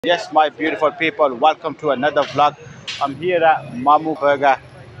Yes, my beautiful people, welcome to another vlog. I'm here at Mamoo Burger.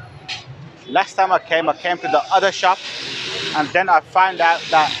 Last time I came to the other shop, and then I found out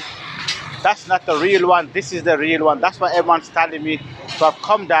that that's not the real one. This is the real one. That's what everyone's telling me. So I've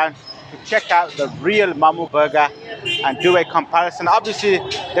come down to check out the real Mamoo Burger and do a comparison. Obviously,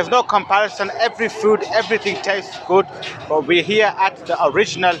 there's no comparison. Every food, everything tastes good, but we're here at the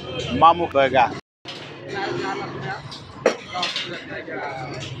original Mamoo Burger.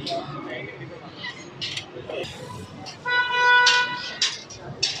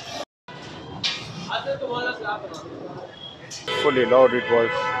 Fully loaded,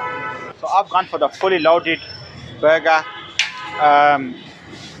 boys. So I've gone for the fully loaded burger, um,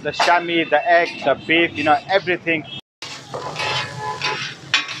 the chamois, the egg, the beef, everything.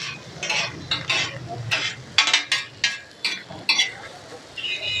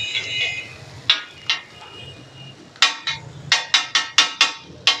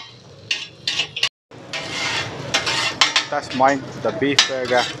 That's mine, the beef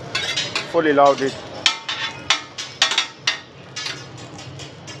burger, fully loaded.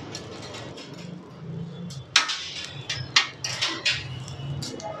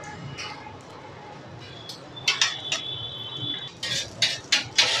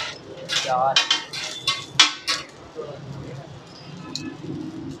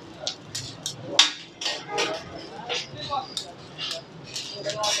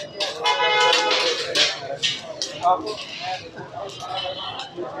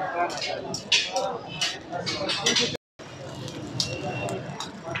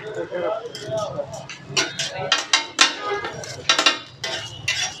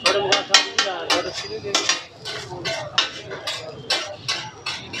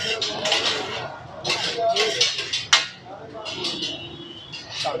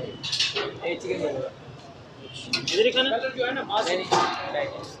 इधर ही खाना जो है ना मांस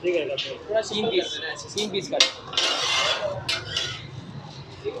ठीक है थोड़ा scene piece कर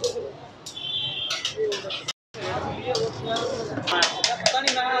पता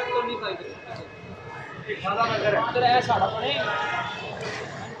नहीं मैं तो नहीं खाई खाना बर्गर है तो ऐसा साड़ा बने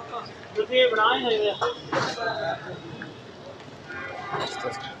तो ये बनाए हैं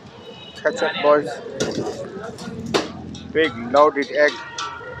ketchup, boys. Big loaded egg.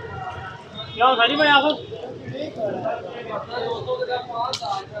 क्या खाली बने आपको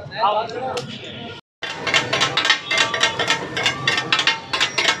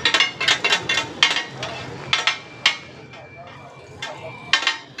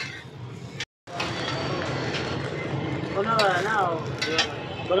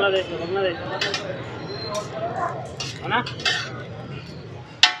बांग्लादेश है ना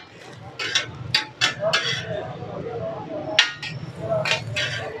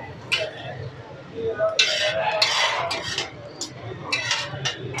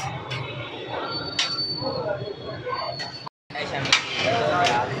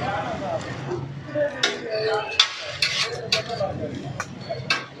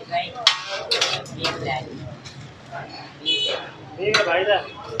ठीक है भाई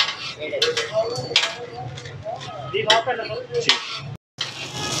साहब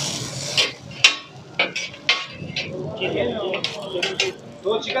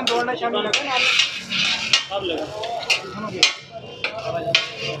दो चिकन दो अंडा शामिल है ना सब लगा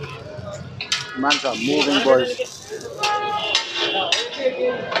Mans are moving, boys.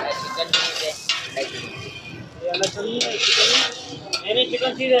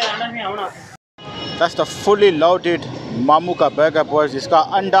 That's the fully loaded Mamoo burger, boys. It's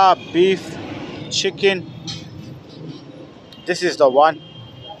got anda, beef, chicken. This is the one.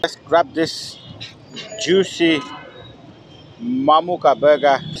 Let's grab this juicy Mamoo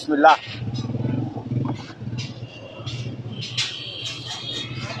burger. Bismillah.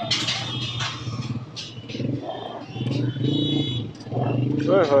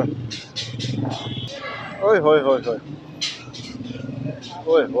 Oi, oi. Oi, oi, oi, oi.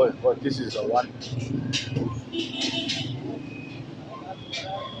 Oi, oi, oi. This is the one.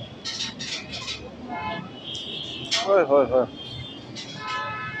 Oi, oi, oi.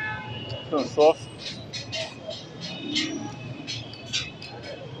 So soft.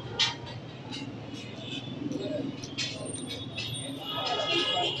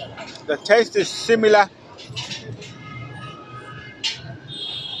 The taste is similar.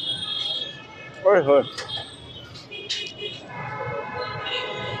 Oi, oi.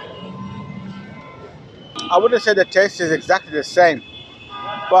 I wouldn't say the taste is exactly the same,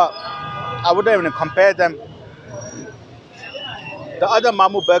 but I wouldn't even compare them. The other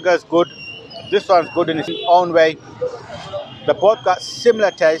Mamoo burger is good. This one's good in its own way. They both got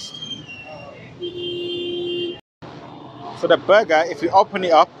similar taste. So the burger, if you open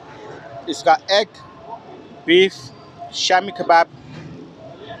it up, it's got egg, beef, shami kebab,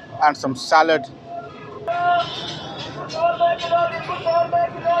 and some salad.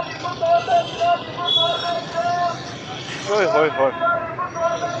 Oi, oi, oi.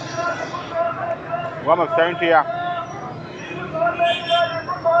 What am I saying to you?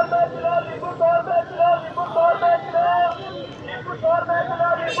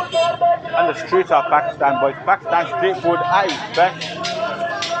 And the streets of Pakistan, boys. Pakistan street food at its best.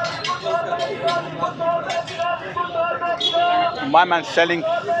 My man selling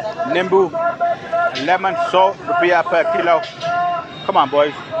nimbu, lemon, salt, rupiah per kilo. Come on,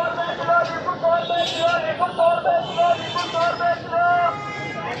 boys.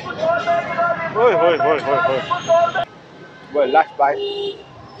 Oi, oi, oi, oi, oi. Well, last bite.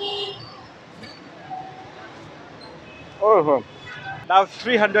 Oh, now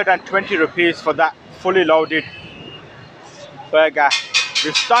 320 rupees for that fully loaded burger.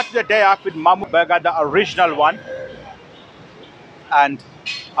 We started the day off with Mamoo Burger, the original one. And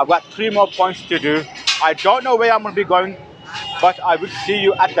I've got 3 more points to do. I don't know where I'm going to be going, but I will see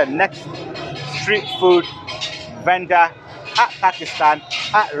you at the next street food vendor at Pakistan,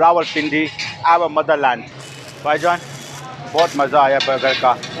 at Rawalpindi, our motherland. भाईजान बहुत मज़ा आया burger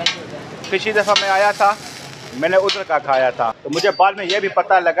का। पिछली दफ़ा मैं आया था, मैंने उधर का खाया था, तो मुझे बाद में ये भी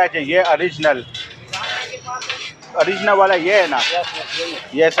पता लगा कि ये ओरिजिनल वाला ये है ना,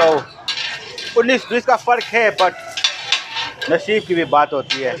 ये 19-20 का फ़र्क है, बट नसीब की भी बात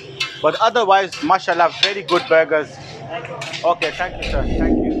होती है। But otherwise, माशाल्लाह, very good burgers. Okay, thank you sir,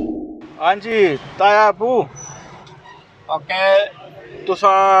 thank you. हाँ जी, ताया अबू। Okay,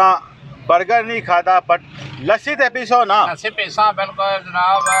 तुसा बर्गर नहीं खाता, बट लस्सी ते पीसो ना। लस्सी पीसा बिल्कुल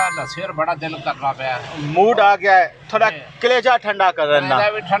जनाब, लस्सी और बड़ा दिल कर रहा है। मूड आ गया है, थोड़ा कलेजा ठंडा कर रहा है। कलेजा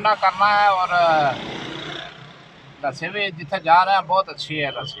भी ठंडा करना है, और लस्सी भी जिथे जा रहे हैं बहुत अच्छी है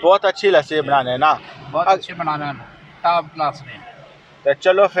लस्सी। बहुत अच्छी लस्सी बनाने ना, बहुत अच्छी बनाने हैं, टॉप क्लास में। तो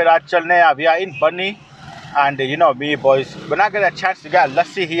चलो फिर आज चलने हैं। We are in Bunny, and you know me boys, when I get a chance to get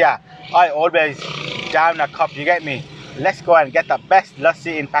lassi here, I always down a cup, you get me? Let's go and get the best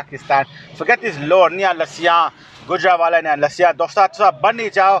lassi in Pakistan. Forget this lorniya lassiyan, Gujranwala ne lassiyan. दोस्तों तो Bunny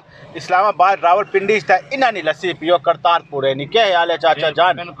जाओ, इस्लामाबाद रावलपिंडी से इन्हां लस्सी पियो, करतारपुर है। क्या हाल है चाचा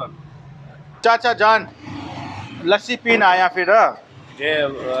जान? बिल्कुल चाचा जान, लस्सी पीना आया फिर? ये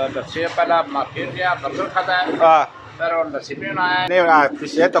लस्सी पहला मार्केट गया, बर्गर खाता है, फिर और लस्सी पीना है। नहीं ना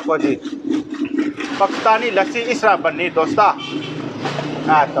पीछे तो को जी पाकिस्तानी लस्सी इस तरह बननी दोस्ता।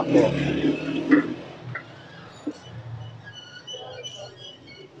 हाँ तो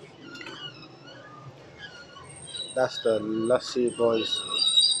that's the lassi boys.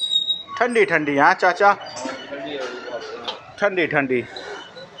 ठंडी ठंडी हाँ चाचा, ठंडी ठंडी।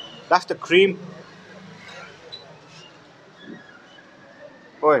 That's the cream.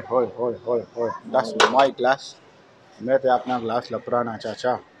 ओए ओए ओए ओए ओए, that's my glass. मैं तो अपना ग्लास लपराना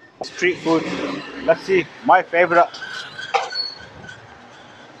चाचा। Street food, lassi, my favorite.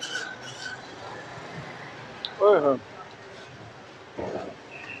 ओए हो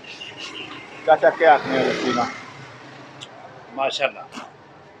चाचा क्या आखने हैं लस्सी ना? माशाल्लाह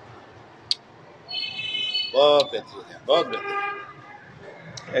बहुत बेहतरीन है, बहुत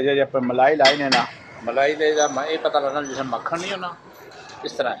बेहतरीन। ये पर मलाई लाई ने ना, मलाई ले जा, मैं ये पता लगा जैसे मक्खन नहीं होना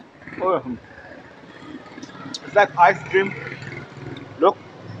इस तरह है। ओए it's like ice cream. Look,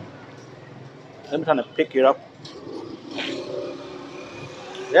 I'm trying to pick it up.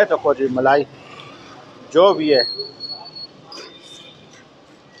 ये तो कोई मलाई जो भी है।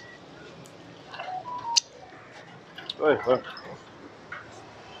 ओए ओए,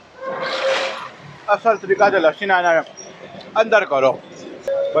 असल तरीका जो लस्सी ना अंदर करो।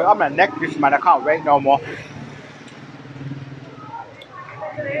 But I'm gonna neck this man, I can't wait no more.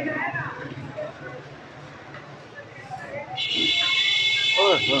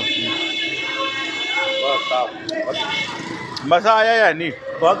 मज़ा आया या नहीं?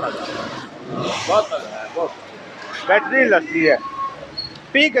 बहुत मज़ा है, बहुत बेहतरीन लस्सी है,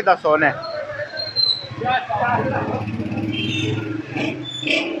 पी के दस होने।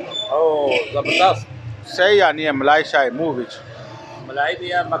 ओह ज़बरदस्त, सही आनी है मलाई शाही मुँह विच, मलाई भी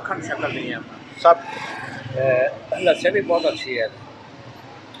है, मक्खन शक्ल नहीं है सब। लस्सी भी बहुत अच्छी है।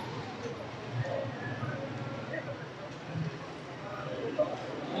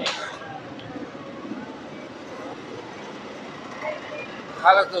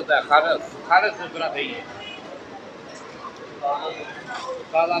 खालस होता है, खालस दूध बना चाहिए,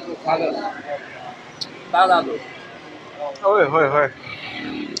 ताज़ा दूध, ताज़ा दूध। ओए होए होए,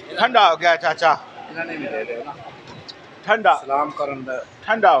 ठंडा हो गया चाचा। इन्होंने भी दे दे ना, ठंडा सलाम करन दे।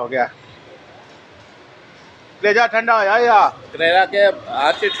 ठंडा हो गया। कलेजा ठंडा हो या कलेजा के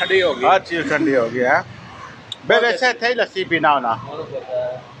हर चीज ठंडी होगी, हर चीज ठंडी होगी है। मैं वैसे थे लस्सी पीना होना,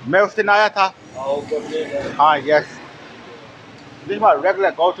 मैं उस दिन आया था। हाँ, yes, this is my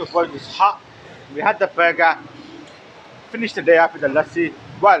regular go-to for this hot. We had the burger, finished the day up with the lassi.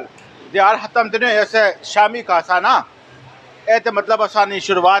 Well, they are खत्म दिन ऐसे शामी का सा ना, ये तो मतलब आसानी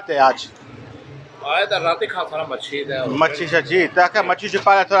शुरुआत है आज। आए तो रात खा सारा मच्छी है, मच्छी सच्ची ताकि मच्छी से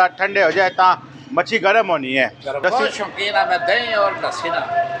पहले थोड़ा ठंडे हो जाए ता मच्छी गर्म होनी है। बहुत शौकीन है मैं दही और लस्सी ना,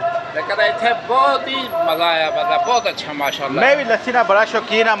 लेकिन इतने बहुत ही मजा आया, मतलब बहुत अच्छा माशाल्लाह। मैं भी लस्सी ना बड़ा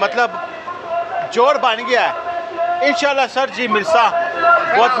शौकीन है, मतलब जोर बन गया है। इंशाल्लाह सर जी मिलसा,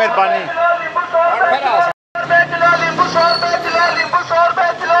 बहुत मेहरबानी।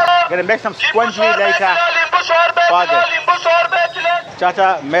 Gonna make some spongy later. चाचा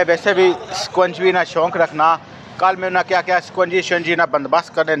मैं वैसे भी स्पंजी ना शौक रखना, कल मैं ना क्या क्या स्पंजी शंजी ना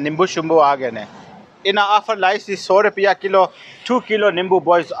बंदोबस्त करने, नींबू शुंबू आ गए ने। इना ऑफर लाई सी 100 रुपया किलो, 2 किलो नींबू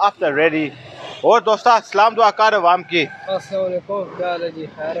बॉयज आफ्टर रेडी। और दोस्ता सलाम दुआ कर आवाम की। अस्सलाम वालेकुम, क्या हाल है जी?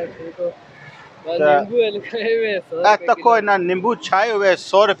 खैर है, ठीक हो? नींबू लिखे हुए 100 तको इना नींबू छाए हुए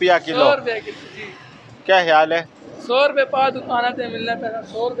 100 रुपया किलो। 100 रुपये किलो जी। क्या ख्याल है? 100 रुपये पा दुकान पे मिलना पड़ा,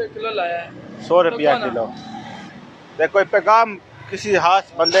 100 रुपये किलो लाया है। 100 रुपया किलो। देखो पैगाम किसी हाथ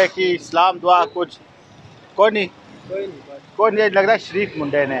बंदे की इस्लाम दुआ कुछ कोई नहीं लग रहा है शरीफ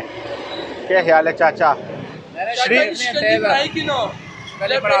मुंडे ने। क्या ख्याल है चाचा? शरीफ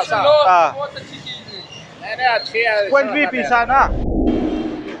कुछ भी पीसा ना।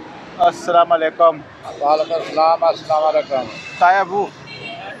 अस्सलाम वालेकुम। वालेकुम सलाम, अस्सलाम वालेकुम। तायाबू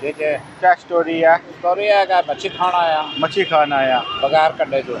ठीक है, क्या स्टोरी है? स्टोरी है कि मच्छी खाना आया, मच्छी खाना आया बगैर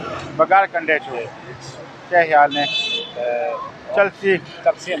कंडे जो, बगैर कंडे छो। क्या ख्याल है? चलसी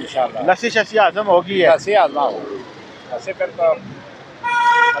चलसी इंशाल्लाह। लस्सी शस्सी आजम होगी है। लस्सी आजमा हो, लस्सी फिर तो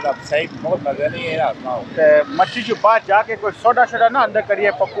मतलब सही बहुत मजे नहीं है आजमा हो। मच्छी जो बाहर जाके कोई सोडा शोडा ना अंदर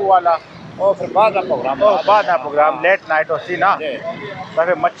करिए पप्पू वाला, और फिर बाद का प्रोग्राम, बाद का प्रोग्राम लेट नाइट होती ना, तो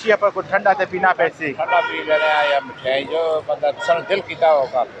फिर मच्छी पर कुछ ठंडा से पीना पैसी ठंडा पी ले रहे हैं या मिठाई जो मतलब सन दिल कीता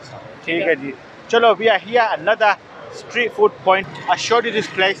होगा। ठीक है जी, चलो we are here another street food point. I showed you this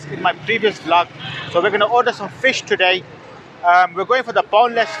place in my previous vlog, so we're going to order some fish today. We're going for the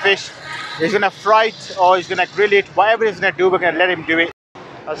boneless fish. He's going to fry it or he's going to grill it, whatever he's going to do, we're going to let him do it.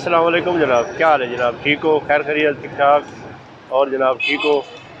 अस्सलाम वालेकुम जनाब, क्या हाल है जनाब? ठीक हो? खैर खैरियत ठीक ठाक? और जनाब ठीक हो?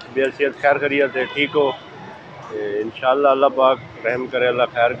 बेहसियत खैर खैरियत है, ठीक हो? इंशाअल्लाह अल्लाह पाक रहम करे, अल्लाह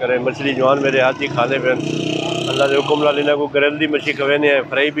खैर करे। मछली जवान मेरे हाथ ही खाने पे अल्लाह के हुक्म ला लेना को ग्रिल दी मछली खवेने हैं,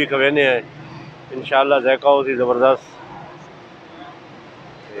 फ्राई भी खवेने हैं इंशाअल्लाह। ज़ायका होती ज़बरदस्त,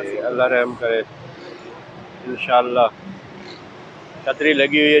 अल्लाह रहम करे इंशाअल्लाह। छतरी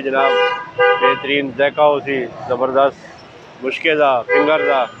लगी हुई है जनाब, बेहतरीन ज़ायका होती ज़बरदस्त, मुश्के दा फिंगर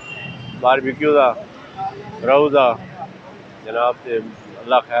दा बारबेक्यू दा राऊ दा जनाब। ते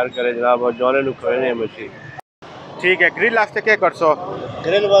अल्लाह खैर करे जनाब, और जौने नु खवेने हैं मछली। ठीक है, ग्रिल वास्ते क्या कर सो?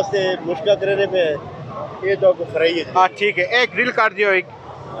 ग्रिल वास्ते मुश्किल करने पे ये तो को फ्राई है। हाँ ठीक है, एक ग्रिल कर दियो, एक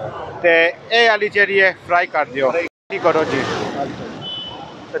ते ए वाली जेरी है फ्राई कर दियो। ठीक करो जी।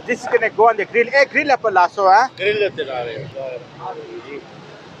 So this is gonna go on the grill. A grill up lasso, huh? Grill ते ला रहे हो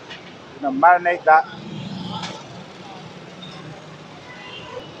Now marinate that.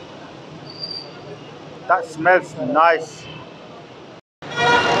 That smells nice.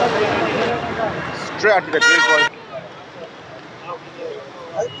 Straight onto the grill, boy.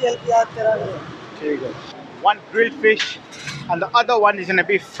 ठीक है। One grilled fish and the other one is gonna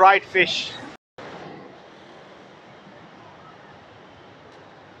be fried fish.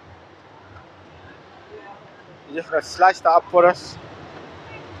 Just gonna slice that up for us.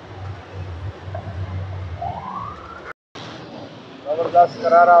 ज़बरदस्त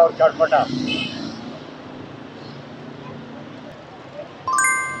करारा और चटपटा।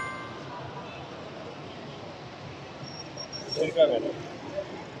 सिरका में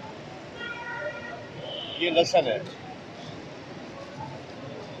ये लहसुन है,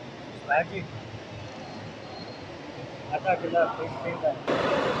 आधा kilo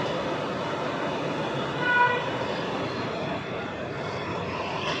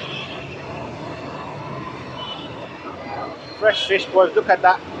Fresh fish, boys. Look at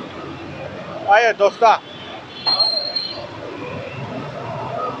that. Hiya, dosta.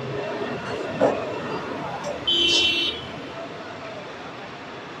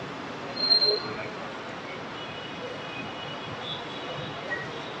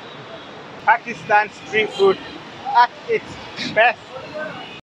 Pakistan street food at its best.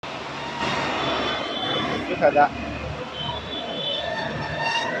 Look at that.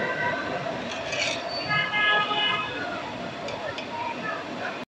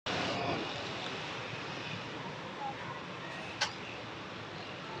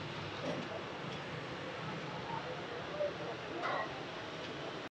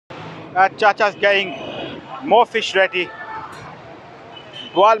 Chacha's getting more fish ready.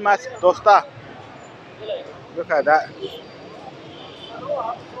 Gual mas dosta. Look at that.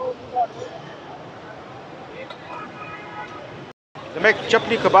 They make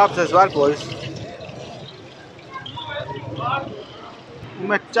chapli kebabs as well, boys.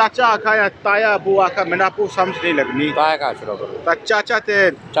 मैं चाचा आखा या ताया अबू आखा मैंने आपको समझ नहीं लगनी ताया का शुरू करो ता चाचा ते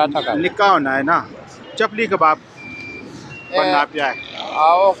चाचा का निकाह होना है ना चपली कबाब बनना पिया है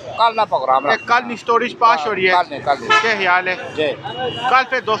आओ कल ना प्रोग्राम एक कल नी स्टोरेज पास हो रही है कल क्या ख्याल है जी कल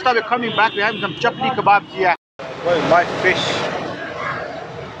फिर दोस्तों we coming back we have some chapli कबाब किया ओए माय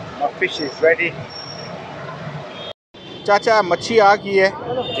फिश इज रेडी चाचा मच्छी आ गई है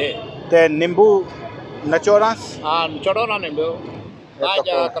जी ते नींबू नचोरस हां निचोड़ो ना नींबू ना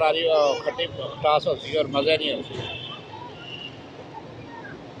जा करारी खट्टी खटास होती और मज़े नहीं होती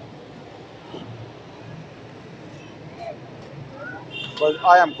Well,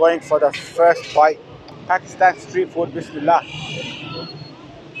 I am going for the first bite. Pakistan street food, bismillah.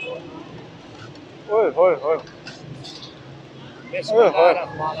 Oi, oi, oi.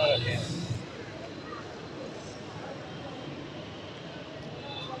 बिस्मिल्लाहिर्रहमानिर्रहीम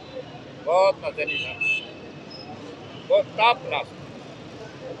बहुत मज़े नहीं था बहुत top class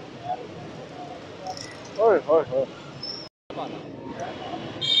Oi, oi, oi.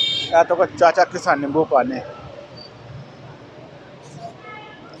 या तो कुछ चाचा किसान नींबू पाने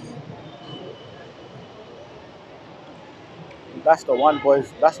That's the one,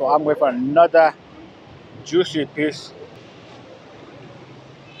 boys. That's what I'm going for another juicy piece.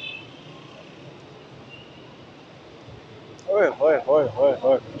 Oi, oi, oi, oi,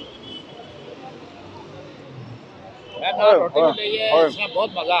 oi. मैं ना रोटी के लिए इसमें बहुत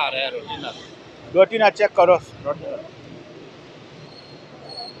मज़ा आ रहा है रोटी ना रोटी ना चेक करो रोटी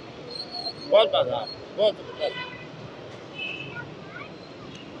बहुत मज़ा बहुत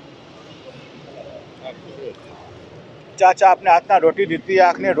चाचा अपने हाथ ना रोटी देती है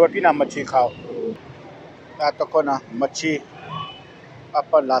आखने रोटी ना मच्छी खाओ या तो को ना मच्छी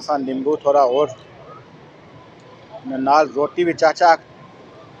अपन लासा नींबू थोड़ा और नाल रोटी भी चाचा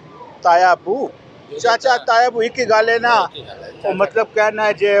तायाबू चाचा तायाबू एक ही गाले ना वो मतलब कहना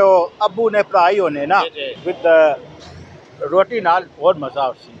है जे वो अबू ने पढ़ाई होने ना विद रोटी नाल और मजा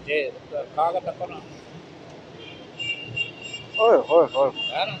उसी जी खा कर तक ना ओए ओए ओए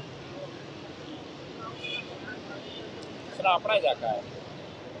है ना इसरा अपना ही जाका है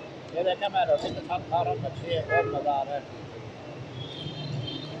ये देखा मैं रोटी के साथ खा रहा हूँ मच्छी है बहुत मज़ा आ रहा है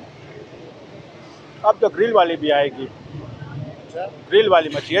अब तो ग्रिल वाली भी आएगी अच्छा ग्रिल वाली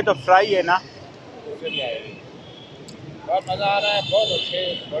मच्छी है तो फ्राई है ना उससे भी आएगी बहुत मज़ा आ रहा है बहुत अच्छे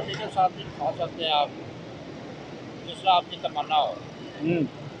रोटी के साथ भी खा सकते हैं आप जिसका आपकी तमन्ना हो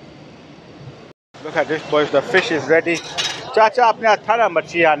Look at this, boys. The fish is ready. चाचा अपने अठारह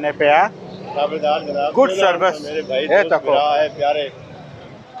मच्छी आने पे है गुड सर्विस है तको प्यारे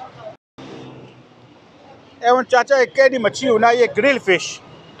एवं चाचा एक केडी मच्छी होना ये ग्रिल फिश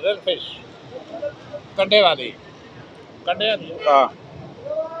कंडे वाली कंडे वाली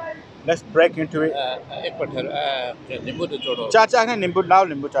लेट्स ब्रेक इनटू इट एक पत्थर नींबू तो छोड़ो चाचा ने नींबू लाओ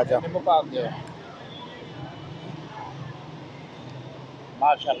नींबू चाचा नींबू पाक दो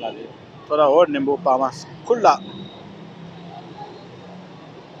माशाल्लाह जी थोड़ा और नींबू पावास खुला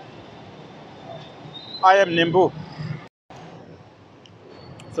I am Nimbu.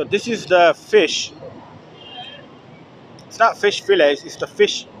 So this is the fish. It's not fish fillets, it's the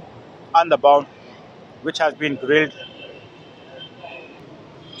fish on the bone which has been grilled.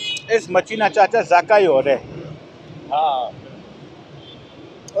 इस मच्छी ना चाचा जाका ही हो रहे हाँ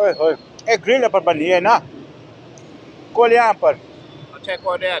ओए ओए एक ग्रिल पर बनी है ना कोलियां पर अच्छा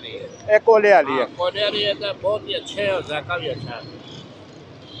कोने वाली है एक कोले वाली है कोने वाली है तो बहुत ही अच्छे है और जायका भी अच्छा है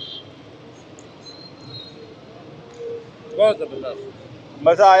बहुत ज़बरदस्त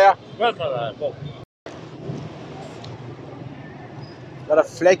मजा आया बहुत मज़ा आया बहुत gotta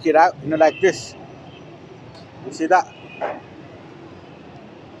flake it out, you know, like this. You see that?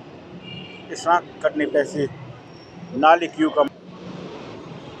 It's not cutting it ऐसे नाली cucumber.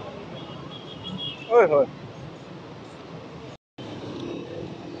 ओए होए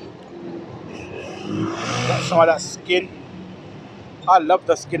Got some of that skin. I love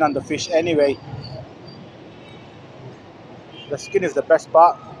the skin on the fish anyway. The skin is the best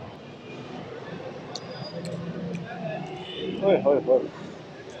part. Oi, oi, oi.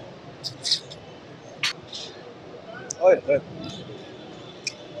 Oi, oi.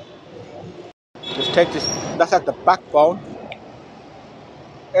 Just take this. That's like the backbone.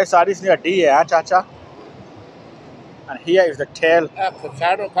 Hey, sorry, it's near D, yeah, Chacha. And here is the tail.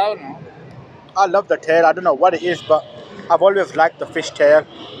 शायद खाओ ना I love the tail. I don't know what it is, but I've always liked the fish tail.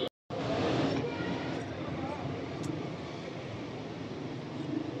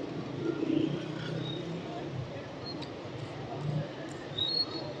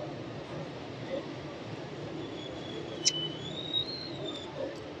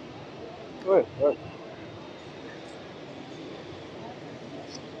 Oi, oi.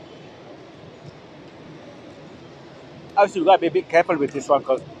 Also, you gotta be a bit careful with this one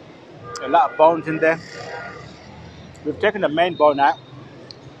because a lot of bones in there. We've taken the main bone out,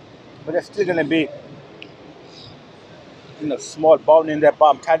 but there's still gonna be small bone in there. But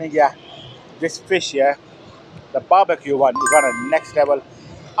I'm telling you, this fish, yeah, the barbecue one is on a next level.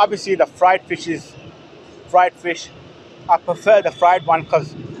 Obviously, the fried fish. I prefer the fried one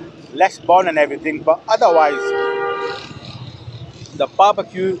because less bone and everything. But otherwise, the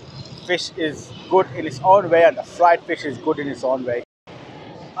barbecue fish is good in its own way, and the fried fish is good in its own way.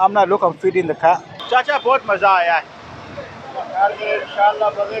 I'm not looking feeding the cat. चाचा बहुत मजा आया है इंशाल्लाह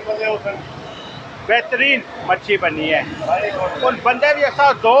मजे मजे होते बेहतरीन मच्छी बनी है उन बंदे भी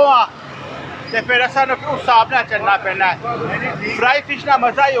ऐसा दो हाँ ते फिर ऐसा ना उस हिसाब ना चलना पैना है फ्राई फिश ना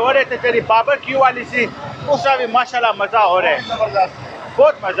मजा ही हो रहे थे तेरी बारबेक्यू वाली सी उसका भी माशाल्लाह मजा हो रहा है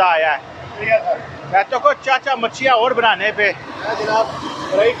बहुत मजा आया है मैं तो को चाचा मच्छियाँ और बनाने पे जनाब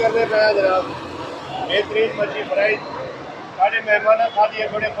फ्राई करने पे है जनाब बेहतरीन मच्छी फ्राई सारे मेहमान खा दिए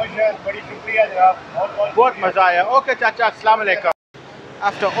बड़े खुश हैं बड़ी शुक्रिया जनाब बहुत मजा आया ओके चाचा अस्सलाम वालेकुम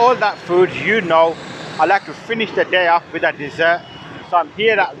After all that food, you know, I like to finish the day off with a dessert. So I'm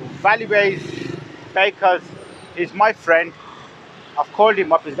here at Valleyways Bakers. He's my friend. I've called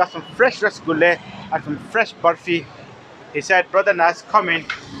him up. He's got some fresh rasgulle and some fresh barfi. He said, Brother Nas, come in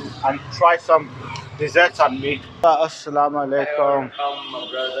and try some desserts on me. Assalamu alaikum.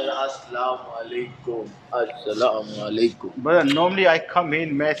 Brother, assalamu alaikum. Assalamu alaikum. Brother, normally I come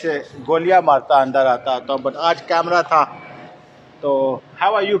in, मैं से गोलियां मारता अंदर आता हूँ, but आज camera था. So,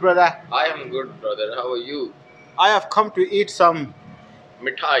 how are you, brother? I am good, brother. How are you? I have come to eat some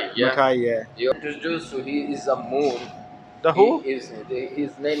Mithai, yeah. mithai, yeah. You introduced to he is a moon. The who? His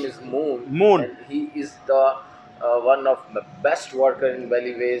name is Moon. Moon. And he is the one of the best worker in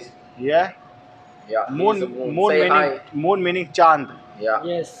Valleyways. Yeah. Yeah. Moon. He's a moon. Moon Say meaning hi. moon meaning chand. Yeah.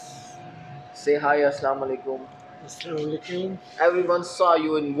 Yes. Say hi. Assalamu alaikum. Assalamualaikum. Everyone saw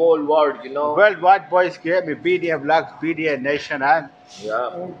you in whole world, you know. Worldwide boys gave me BDA vlogs, BDA Nation, and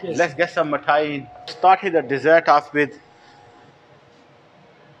Yeah. Okay. let's get some mithai in. Started the dessert off with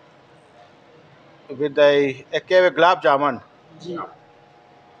a gulab jamun. जी.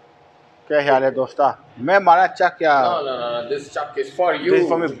 क्या ख्याल है दोस्ता मैं मारा चक क्या No. This chuck is for you. this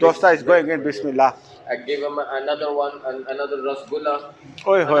for me dosta is going in bismillah I gave him another one, another rasgulla.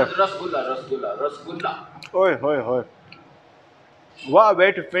 Oi hoy Another rasgulla. oi hoy what a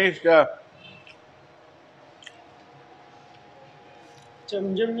way to finish the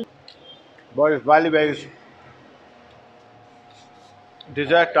chamcham. boys Valleyways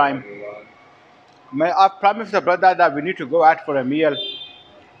dessert time. I've promised the brother that we need to go out for a meal.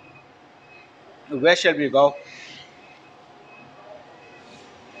 Where shall we go?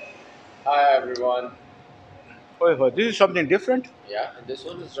 Hi everyone. Oh, this is something different. Yeah, and this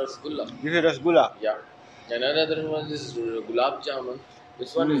one is rasgulla. This is rasgulla. Yeah. And another one is gulab jamun.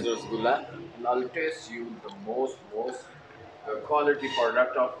 This one is rasgulla. And I'll taste you the most quality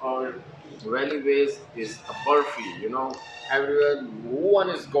product of our Valleyways is a barfi. You know, everywhere who one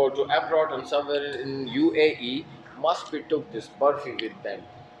is go to abroad and somewhere in UAE must be took this barfi with them.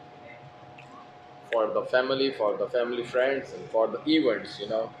 For the family friends, and for the events, you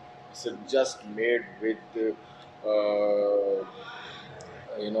know, it's just made with,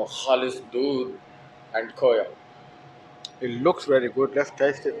 khalis doodh and koya. It looks very good. Let's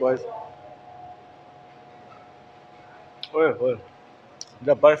taste it, boys. Oh.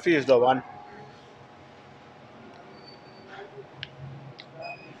 The barfi is the one.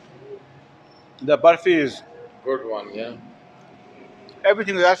 The barfi is Good one, yeah.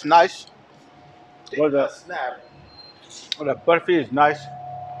 everything that's nice. Take a snap. The barfi is nice.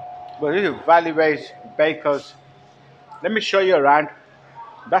 But this is Valleyways Bakers. Let me show you around.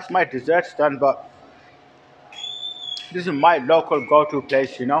 That's my desserts done, but this is my local go-to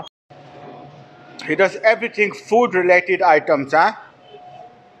place, you know. He does everything food-related items, huh?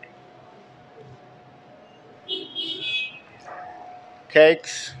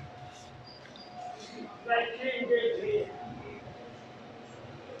 Cakes.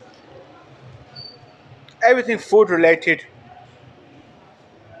 Everything food-related.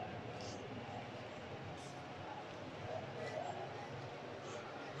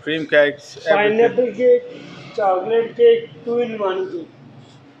 Cream cakes. Everything. Pineapple cake, chocolate cake, 2-in-1 cake.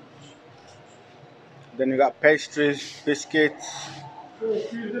 Then you got pastries, biscuits.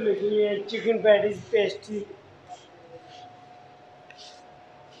 Pastries तो लिखी है, chicken patties, pastry.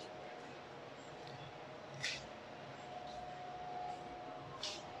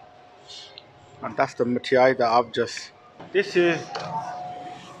 And that's the mithai that I've just. This is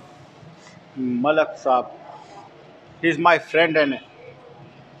Malak Saab. He's my friend, and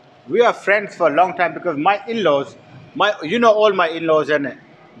we are friends for a long time because my in-laws, all my in-laws, and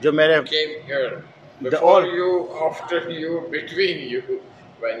जो मेरे Came here the before all you, after you, between you.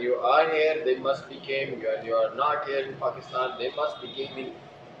 When you are here, they must be came. When you are not here in Pakistan, they must be came in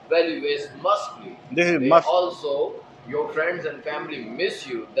valleys. Must be. this is They must. also your friends and family miss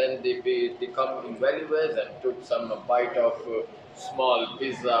you. Then they come in valleys and took some bite of small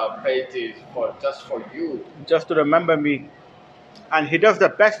pizza patties for just for you. Just to remember me. And he does the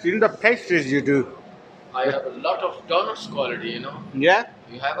best, the pastries you do. I have a lot of donuts quality. You know. Yeah?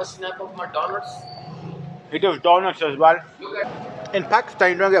 You have a snap of my donuts. He does donuts as well. Look at. In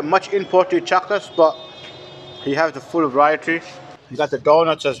Pakistan, you don't get much imported chocolates, but he has the full variety. He got the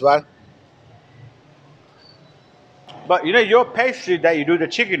donuts as well. But your pastry that you do, the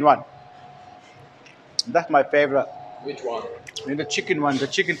chicken one, that's my favorite. Which one? The chicken one, the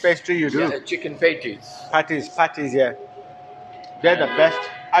chicken pastry you do. Yeah, chicken patties. Patties, yeah. They're the best.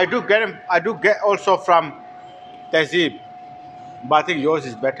 I do get them. I do get also from Tehzeeb, but I think yours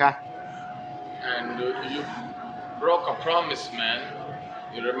is better. And you broke a promise, man.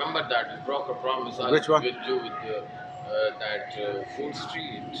 You remember that you broke a promise. Which one? With you with that food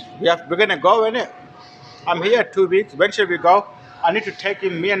street. We're gonna go in it. I'm here 2 weeks. When should we go? I need to take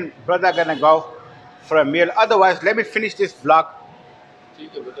him. Me and brother are gonna go for a meal. Otherwise, let me finish this vlog.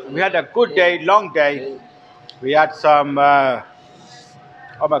 We had a good day, long day. We had some.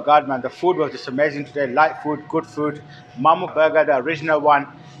 Oh my God, man! The food was just amazing today. Light food, good food. Mamoo Burger, the original one.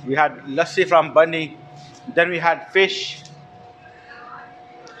 We had lassi from Bunny. Then we had fish.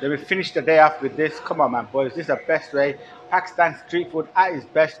 Then we finished the day off with this. Come on, man, boys. This is the best way. Pakistan street food at its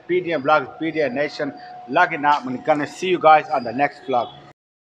best. BDN Vlogs, BDN Nation. Logging out. I'm gonna see you guys on the next vlog.